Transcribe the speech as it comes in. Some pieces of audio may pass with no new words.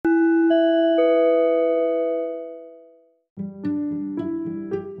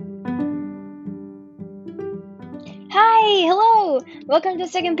Welcome to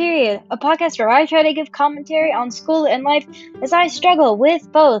Second Period, a podcast where I try to give commentary on school and life as I struggle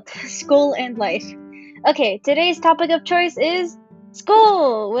with both school and life. Okay, today's topic of choice is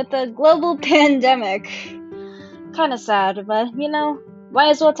school with the global pandemic. Kinda sad, but might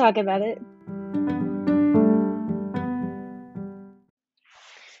as well talk about it.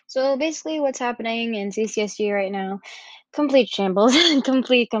 So basically, what's happening in CCSG right now, complete shambles,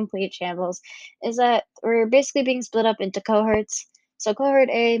 complete shambles, is that we're basically being split up into cohorts. So cohort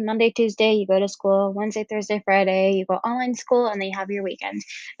A, Monday, Tuesday, you go to school. Wednesday, Thursday, Friday, you go online school, and then you have your weekend.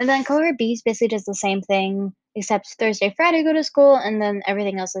 And then cohort B is basically just the same thing, except Thursday, Friday, go to school, and then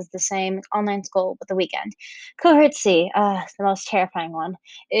everything else is the same, online school with the weekend. Cohort C, the most terrifying one,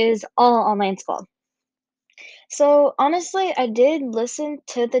 is all online school. So honestly, I did listen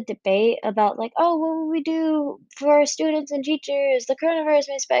to the debate about like, oh, what would we do for our students and teachers? The coronavirus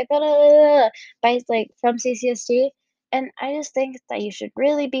may spike, blah, blah, blah, blah, by like from CCST. And I just think that you should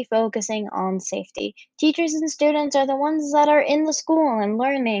really be focusing on safety. Teachers and students are the ones that are in the school and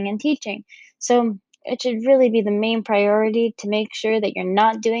learning and teaching. So it should really be the main priority to make sure that you're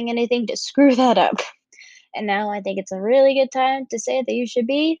not doing anything to screw that up. And now I think it's a really good time to say that you should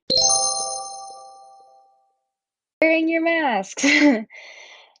be wearing your masks.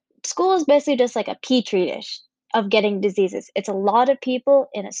 School is basically just like a petri dish of getting diseases. It's a lot of people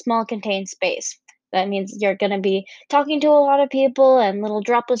in a small contained space. That means you're going to be talking to a lot of people, and little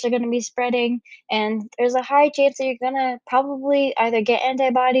droplets are going to be spreading. And there's a high chance that you're going to probably either get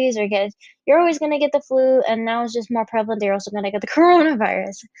antibodies or you're always going to get the flu. And now it's just more prevalent. They're also going to get the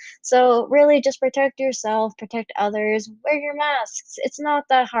coronavirus. So, really, just protect yourself, protect others, wear your masks. It's not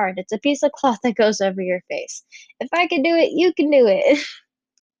that hard. It's a piece of cloth that goes over your face. If I can do it, you can do it.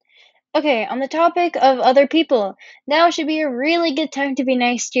 Okay, on the topic of other people, now should be a really good time to be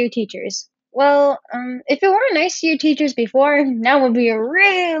nice to your teachers. Well, if you weren't nice to your teachers before, now would be a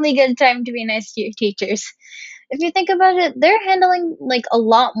really good time to be nice to your teachers. If you think about it, they're handling like a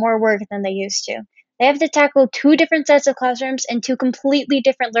lot more work than they used to. They have to tackle two different sets of classrooms and two completely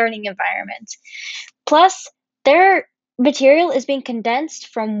different learning environments. Plus, their material is being condensed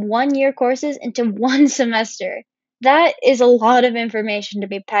from 1 year courses into one semester. That is a lot of information to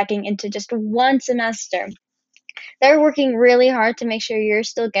be packing into just one semester. They're working really hard to make sure you're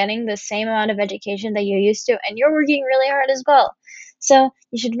still getting the same amount of education that you used to, and you're working really hard as well. So,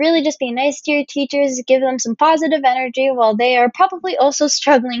 you should really just be nice to your teachers, give them some positive energy while they are probably also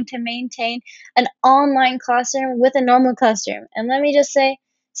struggling to maintain an online classroom with a normal classroom. And let me just say,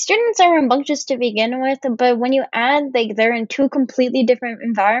 students are rambunctious to begin with, but when you add like they're in two completely different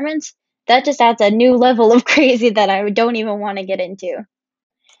environments, that just adds a new level of crazy that I don't even want to get into.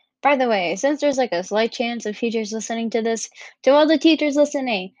 By the way, since there's like a slight chance of teachers listening to this, to all the teachers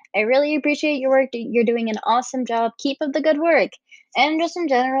listening, I really appreciate your work. You're doing an awesome job. Keep up the good work. And just in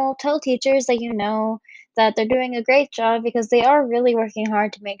general, tell teachers that you know that they're doing a great job because they are really working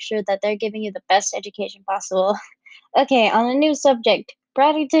hard to make sure that they're giving you the best education possible. Okay, on a new subject,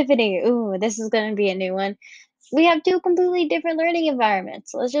 productivity. Ooh, this is going to be a new one. We have two completely different learning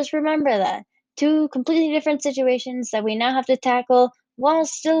environments. Let's just remember that. Two completely different situations that we now have to tackle while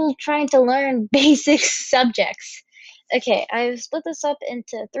still trying to learn basic subjects. Okay, I've split this up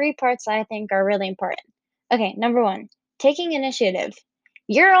into three parts I think are really important. Okay, number one, taking initiative.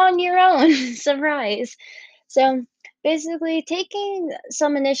 You're on your own. Surprise. So basically, taking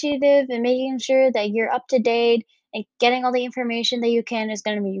some initiative and making sure that you're up to date and getting all the information that you can is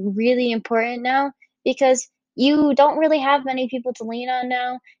going to be really important now because you don't really have many people to lean on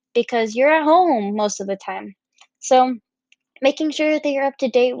now because you're at home most of the time. So making sure that you're up to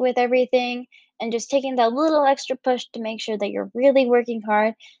date with everything and just taking that little extra push to make sure that you're really working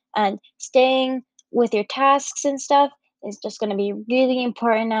hard and staying with your tasks and stuff is just going to be really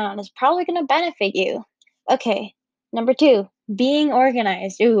important now and it's probably going to benefit you. Okay, number two, being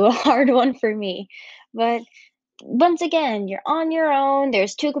organized. Ooh, a hard one for me. But once again, you're on your own.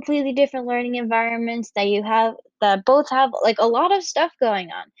 There's two completely different learning environments that both have like a lot of stuff going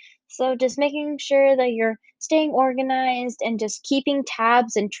on. So just making sure that you're staying organized and just keeping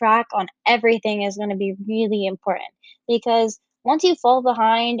tabs and track on everything is going to be really important because once you fall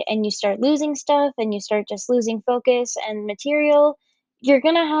behind and you start losing stuff and you start just losing focus and material, you're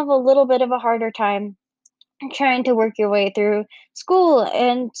going to have a little bit of a harder time trying to work your way through school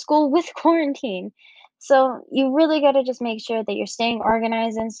and school with quarantine. So you really got to just make sure that you're staying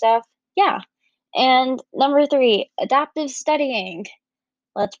organized and stuff. Yeah. And number three, adaptive studying.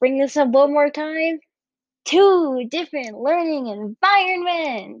 Let's bring this up one more time. Two different learning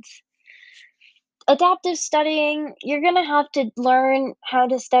environments. Adaptive studying, you're going to have to learn how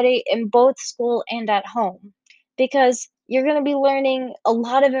to study in both school and at home because you're going to be learning a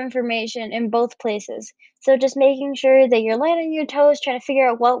lot of information in both places. So just making sure that you're light on your toes, trying to figure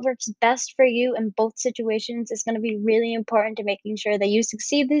out what works best for you in both situations is going to be really important to making sure that you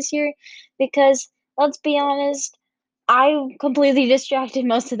succeed this year. Because let's be honest, I'm completely distracted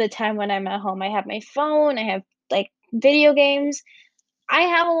most of the time when I'm at home. I have my phone, I have like video games. I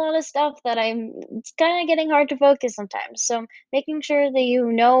have a lot of stuff that it's kind of getting hard to focus sometimes. So making sure that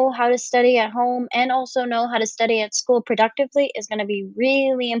you know how to study at home and also know how to study at school productively is going to be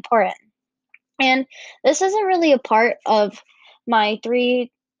really important. And this isn't really a my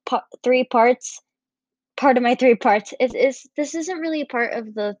three parts part of my 3 parts. Is this isn't really part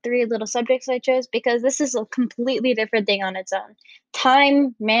of the 3 little subjects I chose because this is a completely different thing on its own.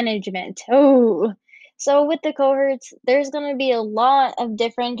 Time management. Oh. So with the cohorts, there's gonna be a lot of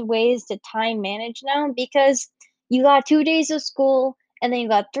different ways to time manage now because you got 2 days of school and then you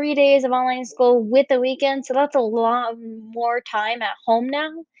got 3 days of online school with the weekend, so that's a lot more time at home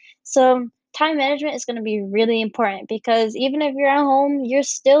now. So time management is gonna be really important because even if you're at home, you're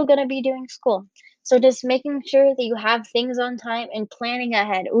still gonna be doing school. So just making sure that you have things on time and planning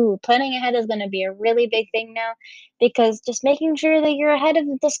ahead. Ooh, planning ahead is gonna be a really big thing now because just making sure that you're ahead of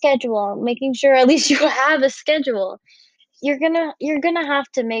the schedule, making sure at least you have a schedule. You're gonna have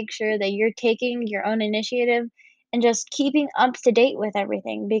to make sure that you're taking your own initiative and just keeping up to date with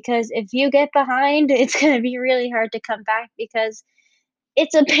everything because if you get behind, it's gonna be really hard to come back because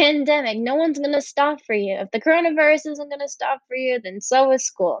it's a pandemic. No one's gonna stop for you. If the coronavirus isn't gonna stop for you, then so is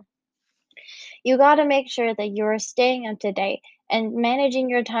school. You got to make sure that you're staying up to date and managing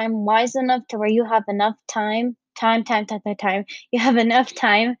your time wise enough to where you have enough time, you have enough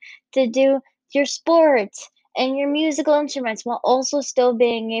time to do your sports and your musical instruments while also still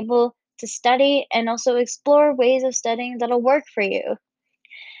being able to study and also explore ways of studying that'll work for you.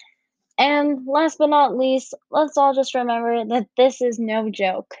 And last but not least, let's all just remember that this is no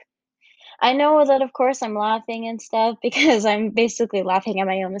joke. I know that, of course, I'm laughing and stuff because I'm basically laughing at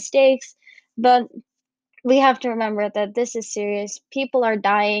my own mistakes, but we have to remember that this is serious. People are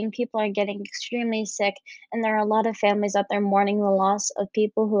dying, people are getting extremely sick, and there are a lot of families out there mourning the loss of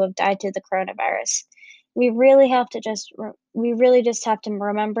people who have died to the coronavirus. We really just have to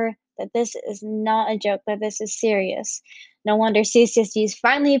remember that this is not a joke, that this is serious. No wonder CCSD is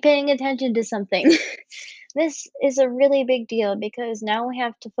finally paying attention to something. This is a really big deal because now we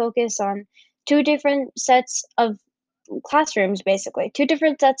have to focus on two different sets of classrooms, basically, two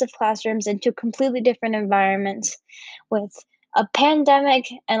different sets of classrooms in two completely different environments with a pandemic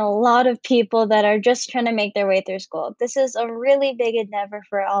and a lot of people that are just trying to make their way through school. This is a really big endeavor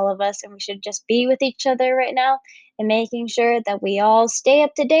for all of us, and we should just be with each other right now and making sure that we all stay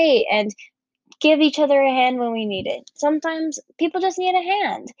up to date and give each other a hand when we need it. Sometimes people just need a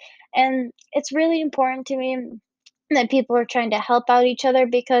hand. And it's really important to me that people are trying to help out each other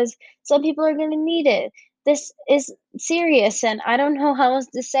because some people are going to need it. This is serious, and I don't know how else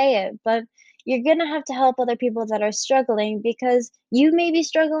to say it, but you're going to have to help other people that are struggling because you may be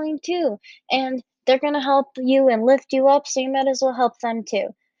struggling too. And they're going to help you and lift you up, so you might as well help them too.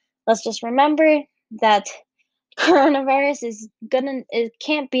 Let's just remember that coronavirus is gonna it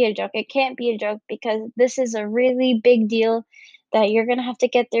can't be a joke. It can't be a joke because this is a really big deal that you're gonna have to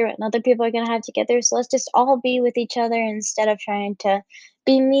get through and other people are gonna have to get through. So let's just all be with each other instead of trying to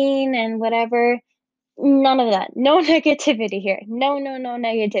be mean and whatever. None of that. No negativity here. No, no, no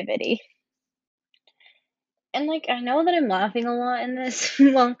negativity. And, like, I know that I'm laughing a lot in this,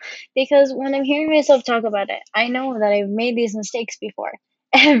 well, because when I'm hearing myself talk about it, I know that I've made these mistakes before.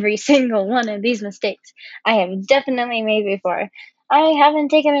 Every single one of these mistakes I have definitely made before. I haven't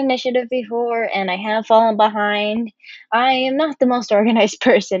taken initiative before, and I have fallen behind. I am not the most organized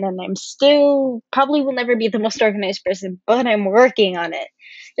person, and I'm still probably will never be the most organized person, but I'm working on it.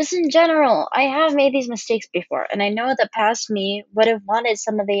 Just in general, I have made these mistakes before, and I know that past me would have wanted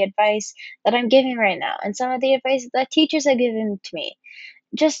some of the advice that I'm giving right now and some of the advice that teachers have given to me.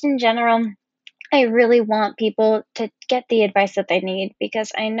 Just in general, I really want people to get the advice that they need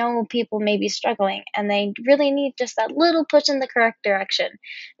because I know people may be struggling and they really need just that little push in the correct direction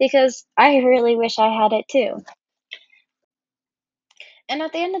because I really wish I had it too. And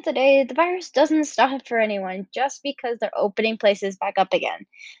at the end of the day, the virus doesn't stop for anyone just because they're opening places back up again.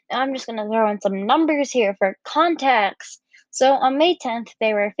 Now, I'm just going to throw in some numbers here for context. So, on May 10th,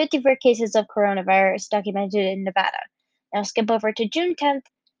 there were 54 cases of coronavirus documented in Nevada. Now, skip over to June 10th,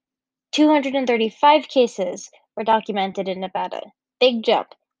 235 cases were documented in Nevada. Big jump.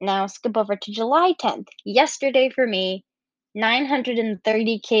 Now, skip over to July 10th, yesterday for me,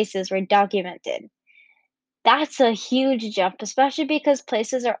 930 cases were documented. That's a huge jump, especially because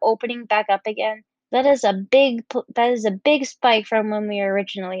places are opening back up again. That is a big spike from when we were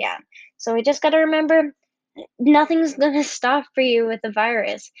originally at. So we just gotta remember nothing's gonna stop for you with the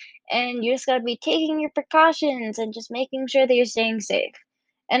virus, and you just gotta be taking your precautions and just making sure that you're staying safe.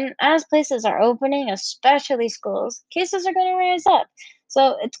 And as places are opening, especially schools, cases are gonna rise up.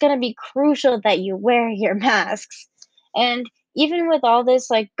 So it's gonna be crucial that you wear your masks. And even with all this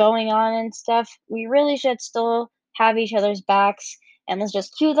like going on and stuff, we really should still have each other's backs. And let's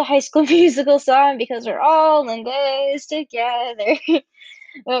just cue the High School Musical song because we're all in this together.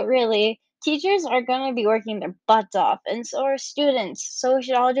 But really, teachers are going to be working their butts off, and so are students. So we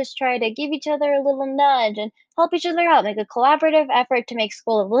should all just try to give each other a little nudge and help each other out, make a collaborative effort to make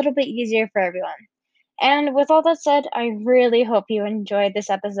school a little bit easier for everyone. And with all that said, I really hope you enjoyed this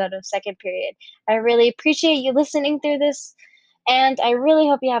episode of Second Period. I really appreciate you listening through this, and I really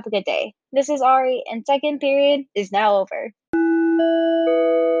hope you have a good day. This is Ari, and Second Period is now over.